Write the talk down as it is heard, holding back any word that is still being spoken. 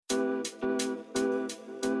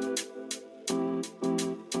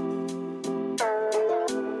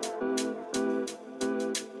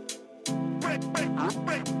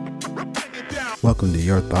Welcome to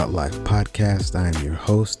Your Thought Life podcast. I am your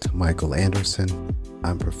host, Michael Anderson.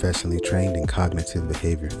 I'm professionally trained in cognitive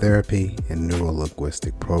behavior therapy and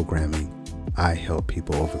neuro-linguistic programming. I help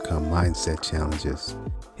people overcome mindset challenges.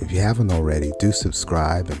 If you haven't already, do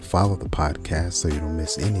subscribe and follow the podcast so you don't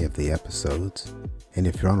miss any of the episodes. And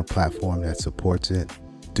if you're on a platform that supports it,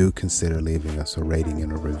 do consider leaving us a rating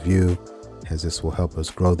and a review, as this will help us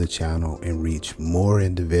grow the channel and reach more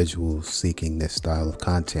individuals seeking this style of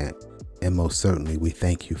content. And most certainly, we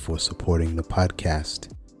thank you for supporting the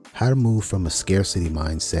podcast. How to move from a scarcity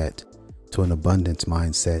mindset to an abundance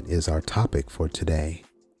mindset is our topic for today.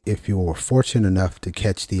 If you were fortunate enough to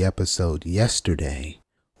catch the episode yesterday,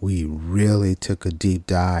 we really took a deep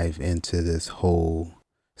dive into this whole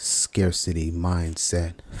scarcity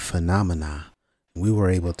mindset phenomena. We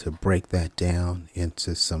were able to break that down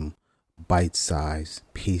into some bite-sized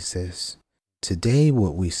pieces. Today,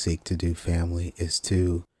 what we seek to do, family, is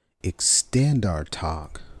to extend our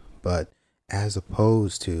talk, but as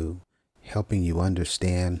opposed to helping you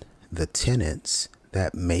understand the tenets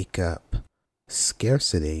that make up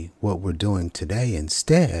scarcity, what we're doing today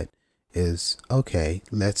instead is, okay,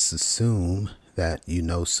 let's assume that you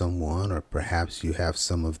know someone, or perhaps you have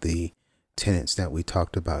some of the tenets that we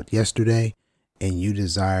talked about yesterday, and you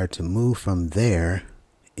desire to move from there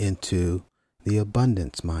into the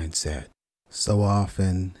abundance mindset. So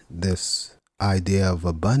often this idea of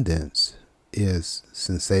abundance is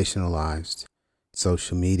sensationalized.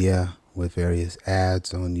 Social media with various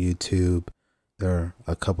ads on YouTube. There are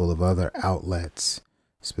a couple of other outlets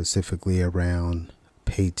specifically around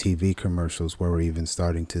paid TV commercials where we're even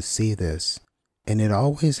starting to see this. And it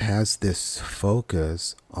always has this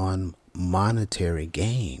focus on monetary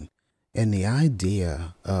gain. And the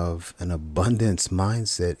idea of an abundance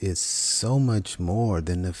mindset is so much more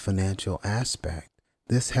than the financial aspect.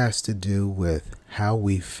 This has to do with how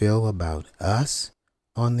we feel about us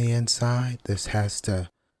on the inside. This has to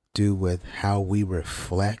do with how we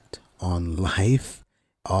reflect on life,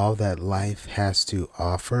 all that life has to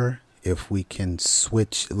offer. If we can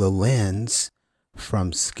switch the lens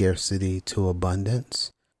from scarcity to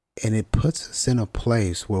abundance, and it puts us in a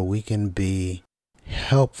place where we can be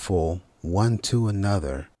helpful one to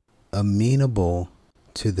another, amenable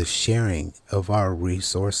to the sharing of our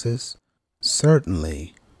resources.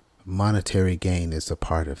 Certainly, monetary gain is a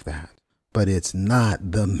part of that, but it's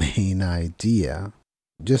not the main idea.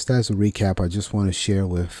 Just as a recap, I just want to share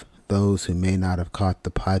with those who may not have caught the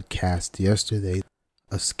podcast yesterday,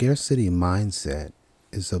 a scarcity mindset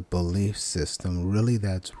is a belief system really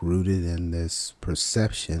that's rooted in this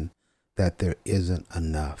perception that there isn't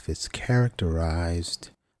enough. It's characterized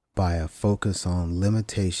by a focus on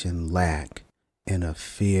limitation, lack, and a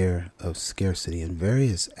fear of scarcity in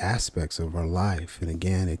various aspects of our life. And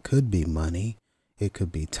again, it could be money, it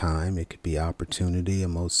could be time, it could be opportunity,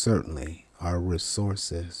 and most certainly our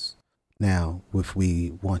resources. Now, if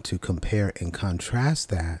we want to compare and contrast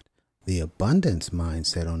that, the abundance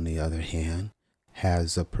mindset, on the other hand,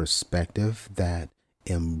 has a perspective that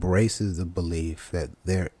embraces the belief that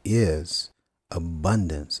there is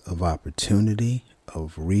abundance of opportunity,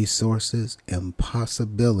 of resources and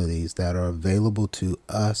possibilities that are available to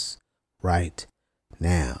us right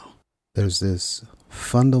now. There's this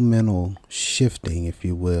fundamental shifting, if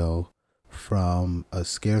you will, from a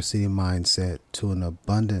scarcity mindset to an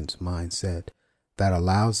abundance mindset that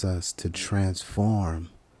allows us to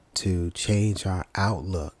transform, to change our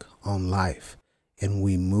outlook on life. And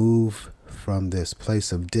we move from this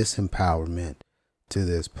place of disempowerment to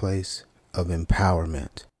this place of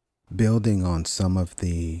empowerment. Building on some of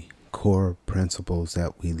the core principles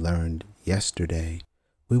that we learned yesterday,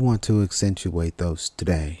 we want to accentuate those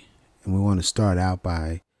today. And we want to start out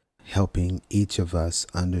by helping each of us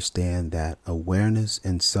understand that awareness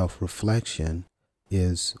and self-reflection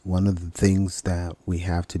is one of the things that we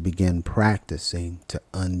have to begin practicing to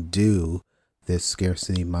undo this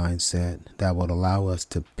scarcity mindset that would allow us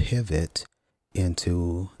to pivot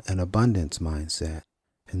into an abundance mindset.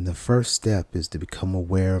 And the first step is to become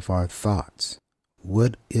aware of our thoughts.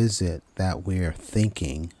 What is it that we're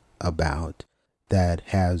thinking about that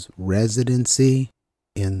has residency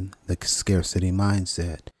in the scarcity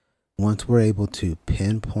mindset? Once we're able to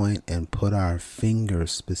pinpoint and put our finger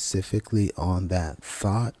specifically on that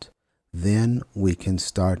thought, then we can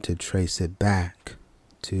start to trace it back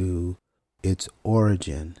to its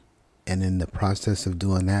origin. And in the process of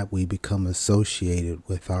doing that, we become associated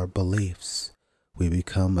with our beliefs. We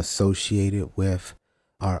become associated with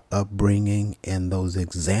our upbringing and those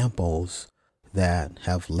examples that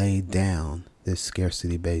have laid down this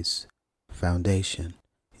scarcity-based foundation.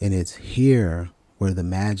 And it's here where the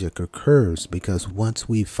magic occurs, because once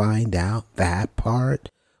we find out that part,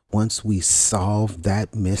 once we solve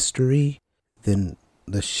that mystery, then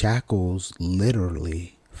the shackles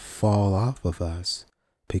literally fall off of us,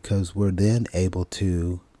 because we're then able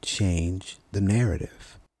to change the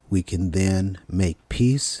narrative. We can then make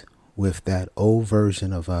peace with that old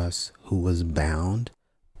version of us who was bound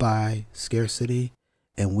by scarcity,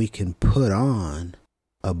 and we can put on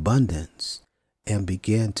abundance and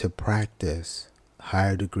begin to practice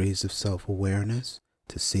higher degrees of self-awareness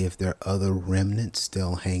to see if there are other remnants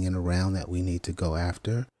still hanging around that we need to go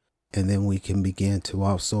after. And then we can begin to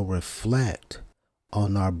also reflect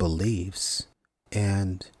on our beliefs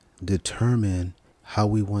and determine how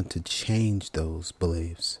we want to change those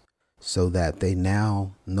beliefs so that they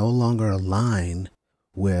now no longer align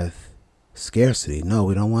with scarcity. No,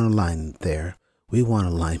 we don't want alignment there. We want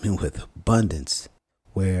alignment with abundance,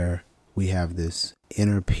 where we have this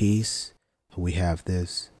inner peace, we have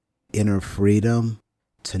this inner freedom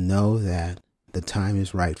to know that the time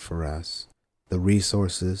is right for us. The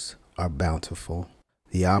resources are bountiful.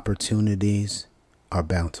 The opportunities are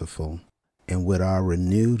bountiful. And with our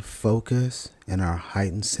renewed focus and our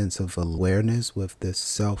heightened sense of awareness with this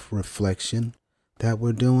self-reflection that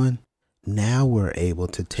we're doing, now we're able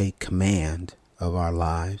to take command of our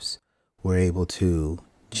lives. We're able to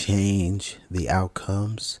change the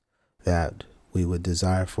outcomes that we would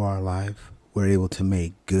desire for our life. We're able to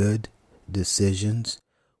make good decisions.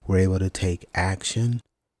 We're able to take action.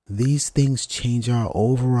 These things change our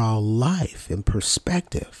overall life and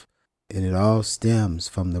perspective. And it all stems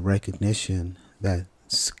from the recognition that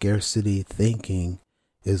scarcity thinking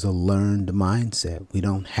is a learned mindset. We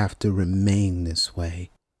don't have to remain this way.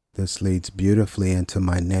 This leads beautifully into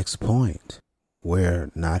my next point,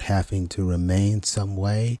 where not having to remain some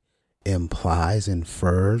way infers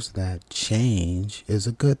that change is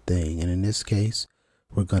a good thing. And in this case,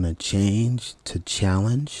 we're going to change to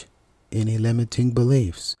challenge any limiting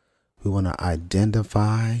beliefs. We want to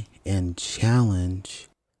identify and challenge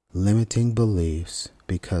limiting beliefs,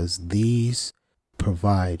 because these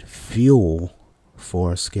provide fuel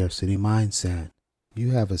for a scarcity mindset.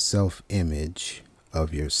 You have a self-image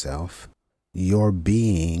of yourself. Your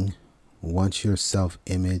being, once your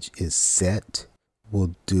self-image is set,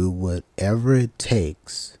 will do whatever it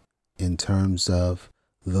takes in terms of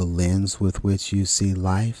the lens with which you see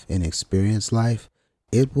life and experience life.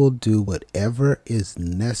 It will do whatever is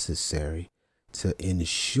necessary to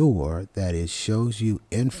ensure that it shows you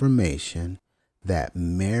information that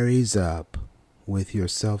marries up with your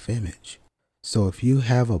self-image. So if you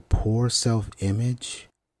have a poor self-image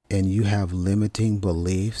and you have limiting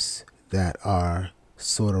beliefs that are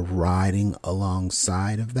sort of riding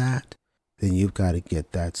alongside of that, then you've got to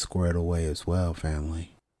get that squared away as well,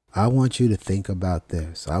 family. I want you to think about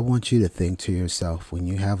this. I want you to think to yourself, when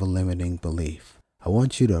you have a limiting belief, I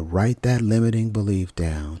want you to write that limiting belief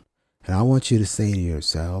down. And I want you to say to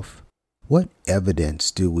yourself, what evidence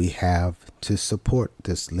do we have to support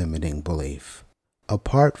this limiting belief?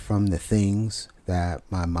 Apart from the things that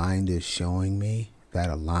my mind is showing me that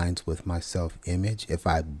aligns with my self-image, if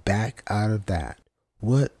I back out of that,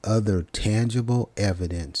 what other tangible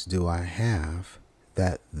evidence do I have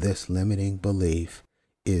that this limiting belief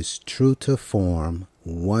is true to form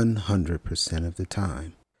 100% of the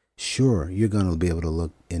time? Sure, you're going to be able to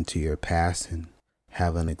look into your past and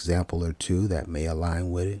have an example or two that may align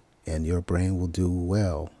with it, and your brain will do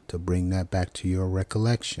well to bring that back to your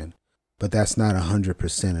recollection. But that's not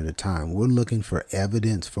 100% of the time. We're looking for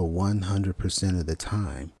evidence for 100% of the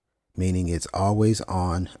time, meaning it's always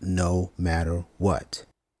on no matter what.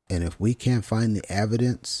 And if we can't find the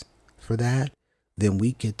evidence for that, then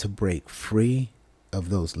we get to break free of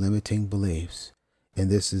those limiting beliefs. And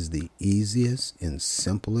this is the easiest and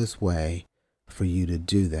simplest way for you to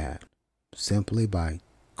do that, simply by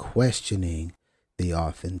questioning the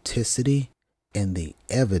authenticity and the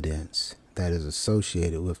evidence that is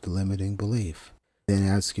associated with the limiting belief. Then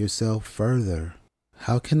ask yourself further,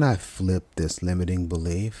 how can I flip this limiting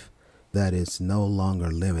belief that is no longer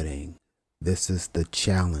limiting? This is the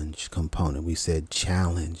challenge component. We said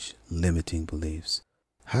challenge limiting beliefs.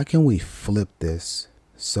 How can we flip this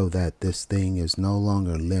so that this thing is no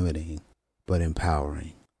longer limiting but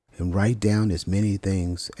empowering? And write down as many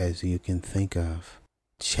things as you can think of.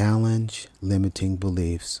 Challenge limiting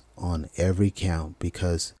beliefs on every count,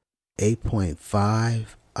 because 8.5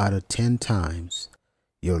 out of 10 times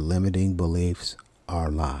your limiting beliefs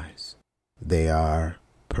are lies. They are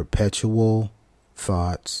perpetual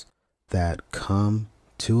thoughts that come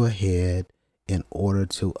to a head in order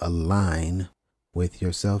to align with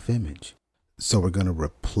your self-image. So we're going to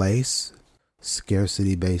replace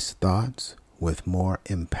scarcity-based thoughts with more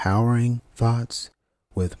empowering thoughts,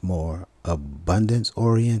 with more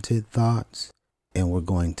abundance-oriented thoughts, and we're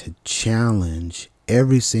going to challenge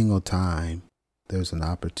every single time there's an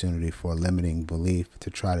opportunity for limiting belief to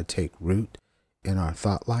try to take root in our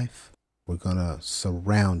thought life. We're going to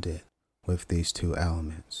surround it with these two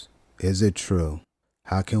elements. Is it true?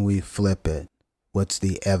 How can we flip it? What's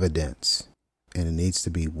the evidence? And it needs to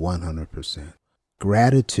be 100%.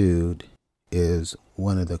 Gratitude is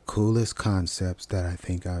one of the coolest concepts that I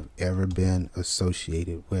think I've ever been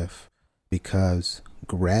associated with, because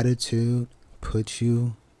gratitude puts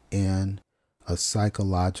you in a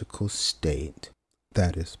psychological state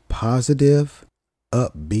that is positive,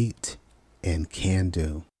 upbeat, and can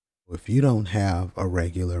do. If you don't have a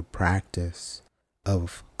regular practice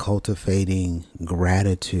of cultivating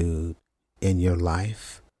gratitude in your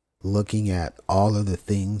life, looking at all of the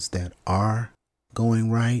things that are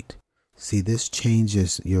going right, see, this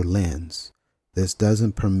changes your lens. This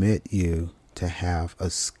doesn't permit you to have a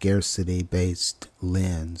scarcity-based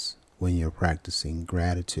lens when you're practicing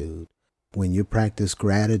gratitude. When you practice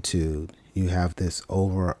gratitude, you have this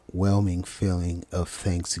overwhelming feeling of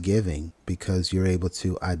thanksgiving because you're able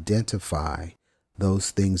to identify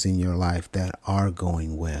those things in your life that are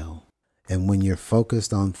going well. And when you're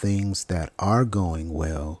focused on things that are going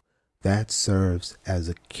well, that serves as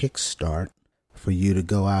a kickstart for you to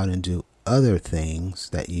go out and do other things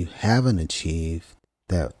that you haven't achieved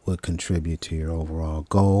that would contribute to your overall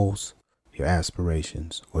goals, your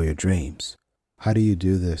aspirations, or your dreams. How do you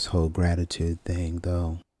do this whole gratitude thing,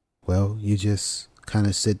 though? Well, you just kind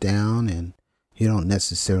of sit down, and you don't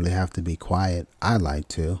necessarily have to be quiet. I like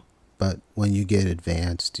to, but when you get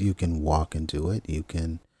advanced, you can walk and do it. You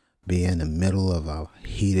can be in the middle of a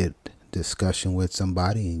heated discussion with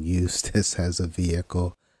somebody and use this as a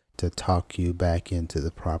vehicle to talk you back into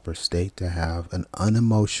the proper state to have an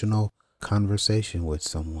unemotional conversation with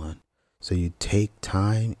someone. So you take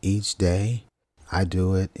time each day. I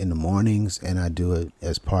do it in the mornings, and I do it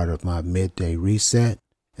as part of my midday reset,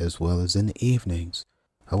 as well as in the evenings.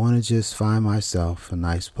 I want to just find myself a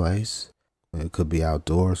nice place. It could be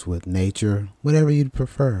outdoors with nature, whatever you'd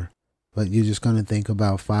prefer. But you're just going to think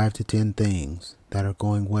about 5 to 10 things that are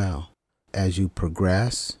going well. As you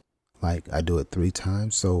progress, like I do it 3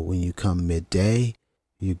 times. So when you come midday,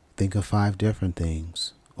 you think of 5 different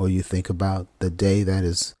things. Or you think about the day that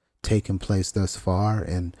has taken place thus far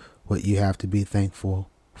and what you have to be thankful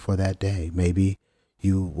for that day. Maybe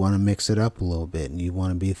you want to mix it up a little bit and you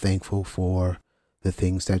want to be thankful for the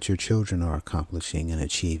things that your children are accomplishing and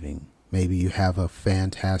achieving. Maybe you have a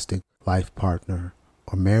fantastic life partner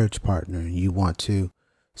or marriage partner and you want to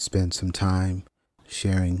spend some time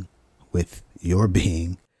sharing with your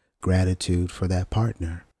being gratitude for that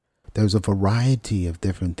partner. There's a variety of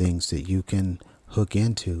different things that you can hook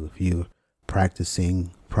into. If you're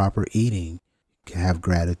practicing proper eating, you can have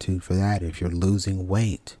gratitude for that. If you're losing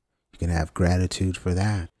weight, you can have gratitude for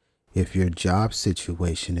that. If your job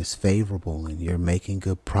situation is favorable and you're making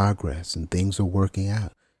good progress and things are working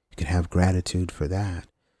out, you can have gratitude for that.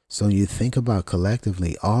 So you think about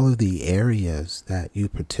collectively all of the areas that you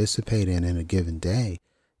participate in a given day.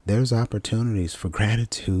 There's opportunities for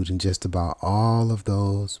gratitude in just about all of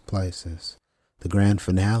those places. The grand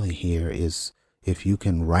finale here is if you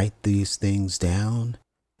can write these things down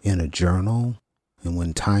in a journal, and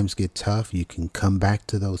when times get tough, you can come back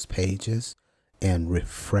to those pages and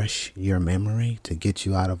refresh your memory to get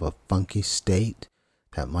you out of a funky state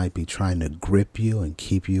that might be trying to grip you and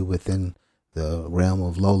keep you within the realm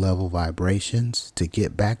of low-level vibrations to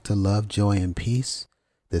get back to love, joy, and peace.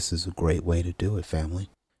 This is a great way to do it, family.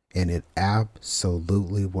 And it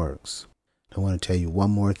absolutely works. I want to tell you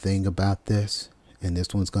one more thing about this, and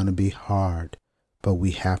this one's going to be hard, but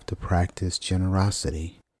we have to practice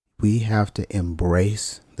generosity. We have to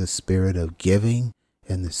embrace the spirit of giving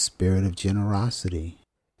and the spirit of generosity.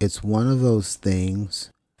 It's one of those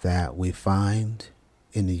things that we find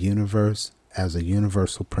in the universe as a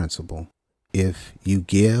universal principle. If you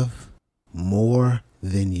give, more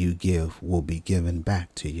than you give will be given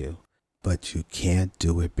back to you. But you can't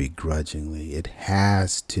do it begrudgingly. It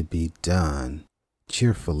has to be done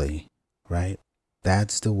cheerfully, right?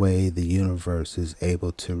 That's the way the universe is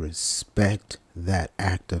able to respect that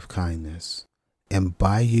act of kindness. And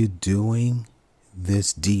by you doing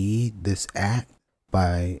this deed, this act,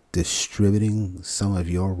 by distributing some of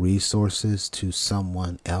your resources to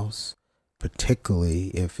someone else, particularly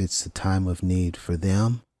if it's a time of need for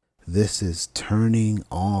them, this is turning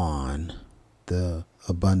on the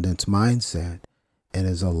abundance mindset and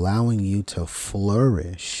is allowing you to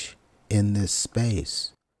flourish in this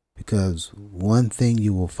space. Because one thing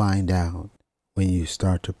you will find out when you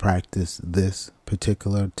start to practice this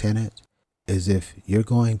particular tenet is if you're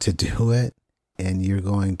going to do it and you're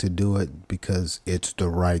going to do it because it's the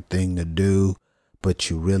right thing to do, but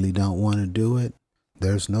you really don't want to do it,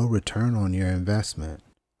 there's no return on your investment.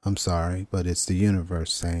 I'm sorry, but it's the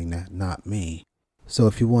universe saying that, not me. So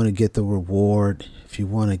if you want to get the reward, if you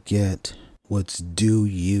want to get what's due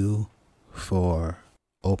you for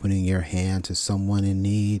opening your hand to someone in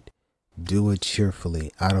need, do it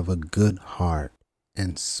cheerfully out of a good heart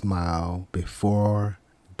and smile before,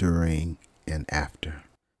 during, and after.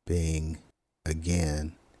 Being,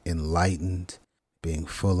 again, enlightened, being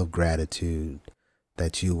full of gratitude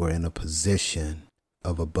that you were in a position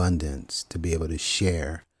of abundance to be able to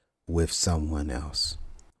share with someone else.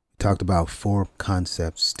 We talked about 4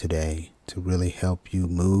 concepts today to really help you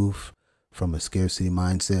move from a scarcity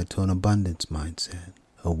mindset to an abundance mindset.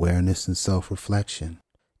 Awareness and self-reflection,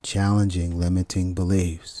 challenging limiting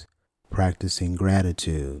beliefs, practicing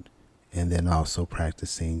gratitude, and then also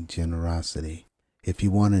practicing generosity. If you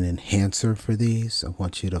want an enhancer for these, I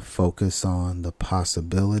want you to focus on the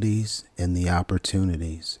possibilities and the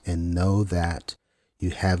opportunities and know that you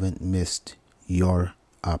haven't missed your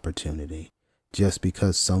opportunity. Just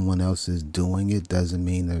because someone else is doing it doesn't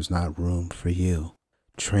mean there's not room for you.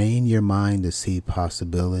 Train your mind to see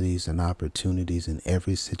possibilities and opportunities in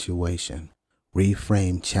every situation.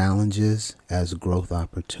 Reframe challenges as growth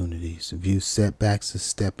opportunities. View setbacks as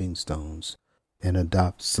stepping stones and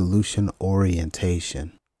adopt solution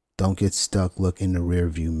orientation. Don't get stuck looking in the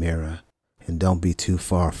rearview mirror, and don't be too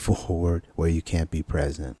far forward where you can't be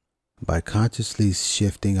present. By consciously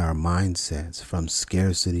shifting our mindsets from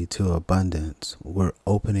scarcity to abundance, we're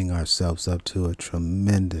opening ourselves up to a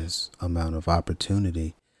tremendous amount of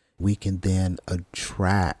opportunity. We can then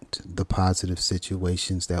attract the positive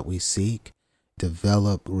situations that we seek,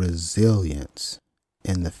 develop resilience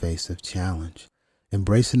in the face of challenge.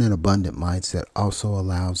 Embracing an abundant mindset also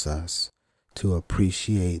allows us to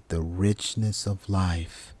appreciate the richness of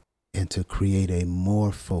life and to create a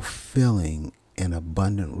more fulfilling and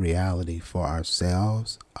abundant reality for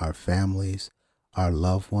ourselves, our families, our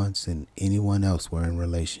loved ones, and anyone else we're in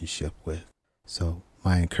relationship with. So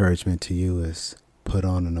my encouragement to you is put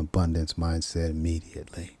on an abundance mindset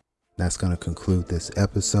immediately. That's going to conclude this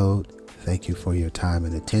episode. Thank you for your time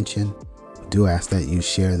and attention. I do ask that you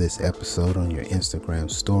share this episode on your Instagram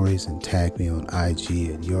stories and tag me on IG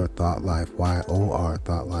at Your Thought Life, YOR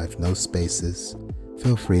Thought Life, no spaces.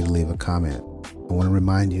 Feel free to leave a comment. I want to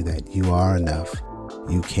remind you that you are enough,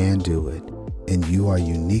 you can do it, and you are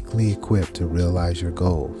uniquely equipped to realize your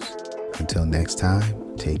goals. Until next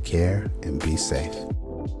time, take care and be safe.